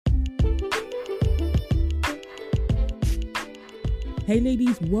Hey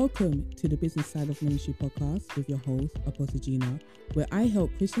ladies, welcome to the Business Side of Ministry podcast with your host, Apostle Gina, where I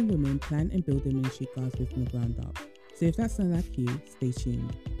help Christian women plan and build their ministry goals from the ground up. So if that sounds like you, stay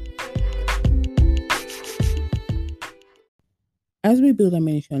tuned. As we build our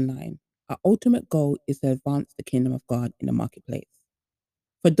ministry online, our ultimate goal is to advance the kingdom of God in the marketplace.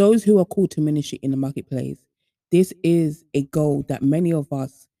 For those who are called to ministry in the marketplace, this is a goal that many of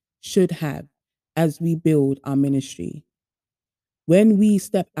us should have as we build our ministry. When we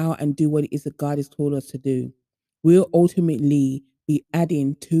step out and do what it is that God has told us to do, we'll ultimately be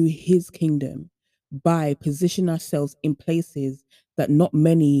adding to his kingdom by positioning ourselves in places that not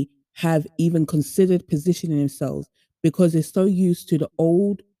many have even considered positioning themselves because they're so used to the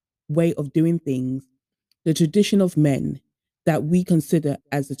old way of doing things, the tradition of men that we consider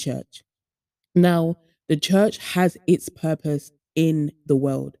as the church. Now, the church has its purpose in the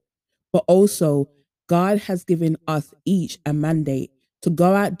world, but also God has given us each a mandate to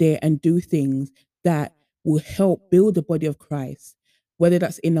go out there and do things that will help build the body of Christ, whether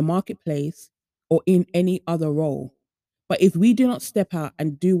that's in the marketplace or in any other role. But if we do not step out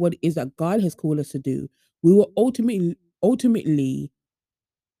and do what it is that God has called us to do, we will ultimately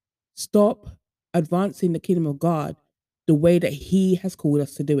stop advancing the kingdom of God the way that he has called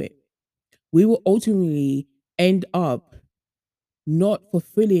us to do it. We will ultimately end up not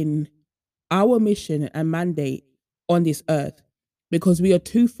fulfilling our mission and mandate on this earth because we are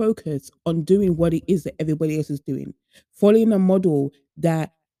too focused on doing what it is that everybody else is doing, following a model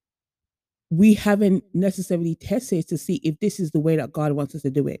that we haven't necessarily tested to see if this is the way that God wants us to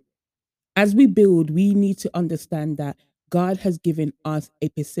do it. As we build, we need to understand that God has given us a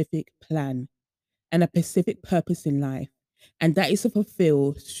specific plan and a specific purpose in life, and that is to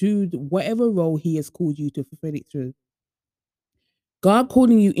fulfill through whatever role he has called you to fulfill it through. God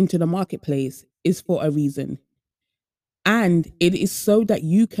calling you into the marketplace is for a reason. And it is so that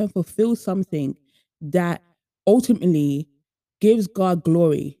you can fulfill something that ultimately gives God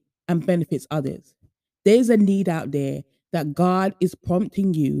glory and benefits others. There's a need out there that God is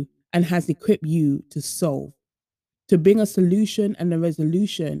prompting you and has equipped you to solve, to bring a solution and a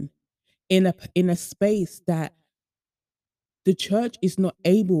resolution in a space that the church is not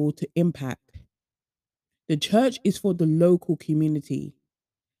able to impact. The church is for the local community.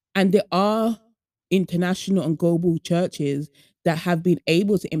 And there are international and global churches that have been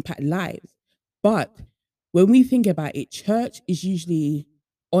able to impact lives. But when we think about it, church is usually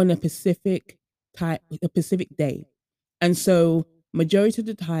on a specific day. And so majority of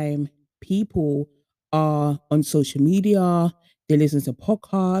the time, people are on social media, they listen to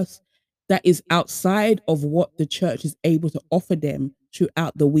podcasts that is outside of what the church is able to offer them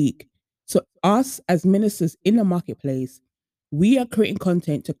throughout the week. So us as ministers in the marketplace, we are creating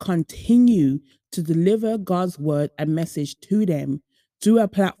content to continue to deliver God's word and message to them through a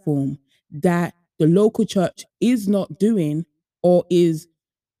platform that the local church is not doing or is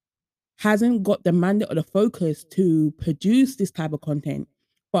hasn't got the mandate or the focus to produce this type of content.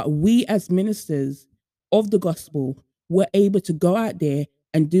 But we as ministers of the gospel were able to go out there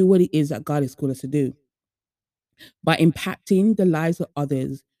and do what it is that God has called us to do by impacting the lives of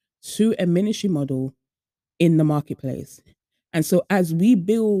others through a ministry model in the marketplace. And so as we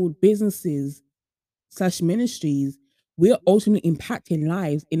build businesses slash ministries, we're ultimately impacting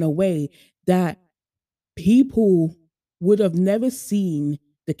lives in a way that people would have never seen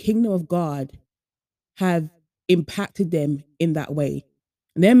the kingdom of God have impacted them in that way.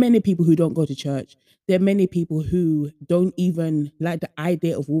 And there are many people who don't go to church. There are many people who don't even like the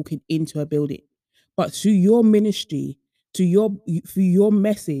idea of walking into a building. But through your ministry, through your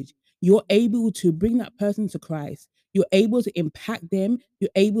message, you're able to bring that person to Christ. You're able to impact them. You're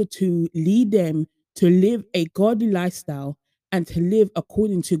able to lead them to live a godly lifestyle and to live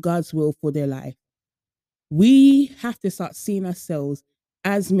according to God's will for their life. We have to start seeing ourselves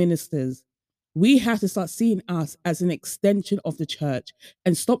as ministers. We have to start seeing us as an extension of the church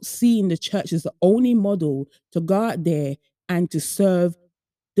and stop seeing the church as the only model to go out there and to serve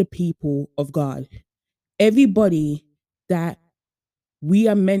the people of God. Everybody that we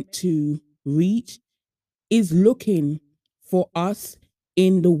are meant to reach is looking for us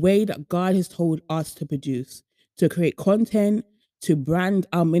in the way that God has told us to produce, to create content, to brand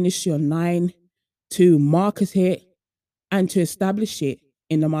our ministry online, to market it, and to establish it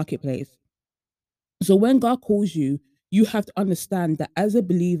in the marketplace. So when God calls you, you have to understand that as a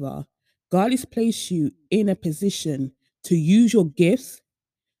believer, God has placed you in a position to use your gifts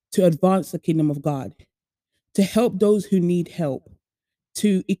to advance the kingdom of God, to help those who need help,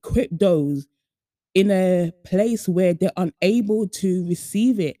 to equip those in a place where they're unable to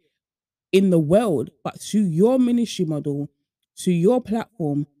receive it in the world. But through your ministry model, to your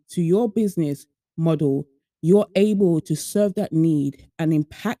platform, to your business model, you're able to serve that need and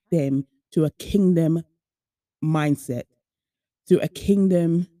impact them to a kingdom mindset, to a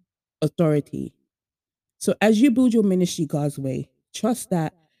kingdom authority. So as you build your ministry God's way, trust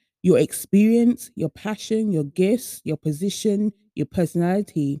that your experience, your passion, your gifts, your position, your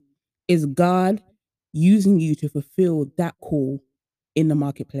personality is God using you to fulfill that call in the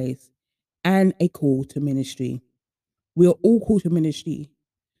marketplace and a call to ministry. We're all called to ministry,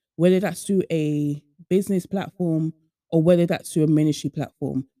 whether that's through a business platform or whether that's through a ministry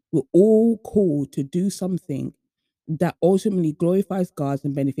platform. We're all called to do something that ultimately glorifies God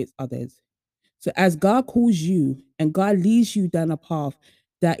and benefits others. So as God calls you and God leads you down a path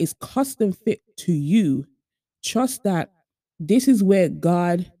that is custom fit to you, trust that this is where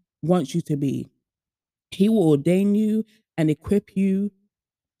God wants you to be. He will ordain you and equip you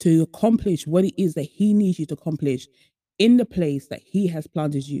to accomplish what it is that He needs you to accomplish in the place that He has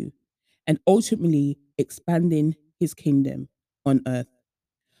planted you, and ultimately expanding His kingdom on earth.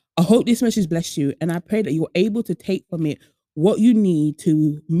 I hope this message blessed you, and I pray that you're able to take from it what you need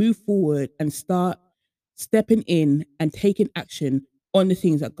to move forward and start stepping in and taking action on the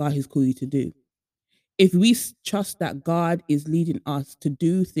things that God has called you to do. If we trust that God is leading us to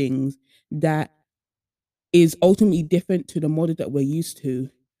do things that is ultimately different to the model that we're used to,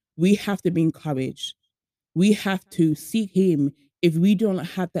 we have to be encouraged. We have to seek Him if we don't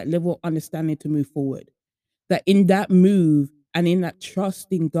have that level of understanding to move forward. That in that move and in that trust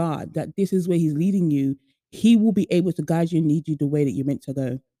in God, that this is where He's leading you, He will be able to guide you and lead you the way that you're meant to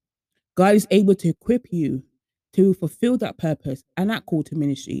go. God is able to equip you to fulfill that purpose and that call to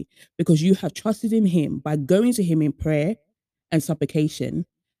ministry because you have trusted in Him by going to Him in prayer and supplication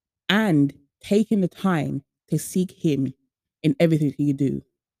and taking the time to seek Him in everything you do.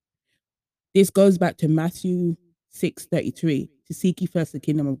 This goes back to Matthew 6:33, to seek ye first the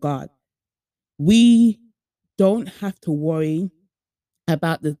kingdom of God. We don't have to worry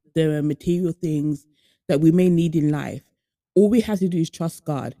about the material things that we may need in life. All we have to do is trust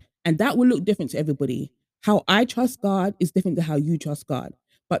God. And that will look different to everybody. How I trust God is different to how you trust God.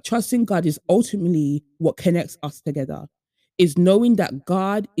 But trusting God is ultimately what connects us together, is knowing that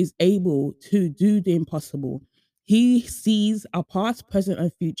God is able to do the impossible. He sees our past, present,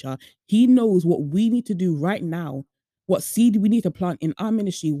 and future. He knows what we need to do right now, what seed we need to plant in our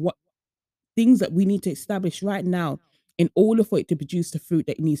ministry, what things that we need to establish right now in order for it to produce the fruit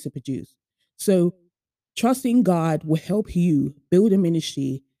that it needs to produce. So trusting God will help you build a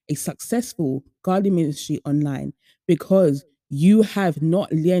ministry, a successful godly ministry online, because you have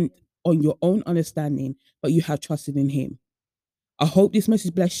not leaned on your own understanding, but you have trusted in Him. I hope this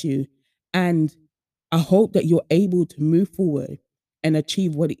message bless you, and I hope that you're able to move forward and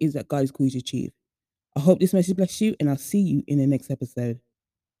achieve what it is that God is going to achieve. I hope this message bless you, and I'll see you in the next episode.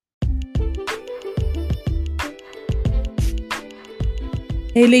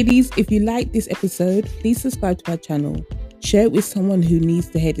 Hey ladies, if you like this episode, please subscribe to our channel, share it with someone who needs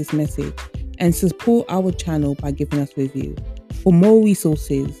to hear this message, and support our channel by giving us a review. For more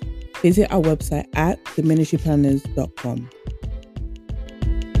resources, visit our website at theministryplanners.com.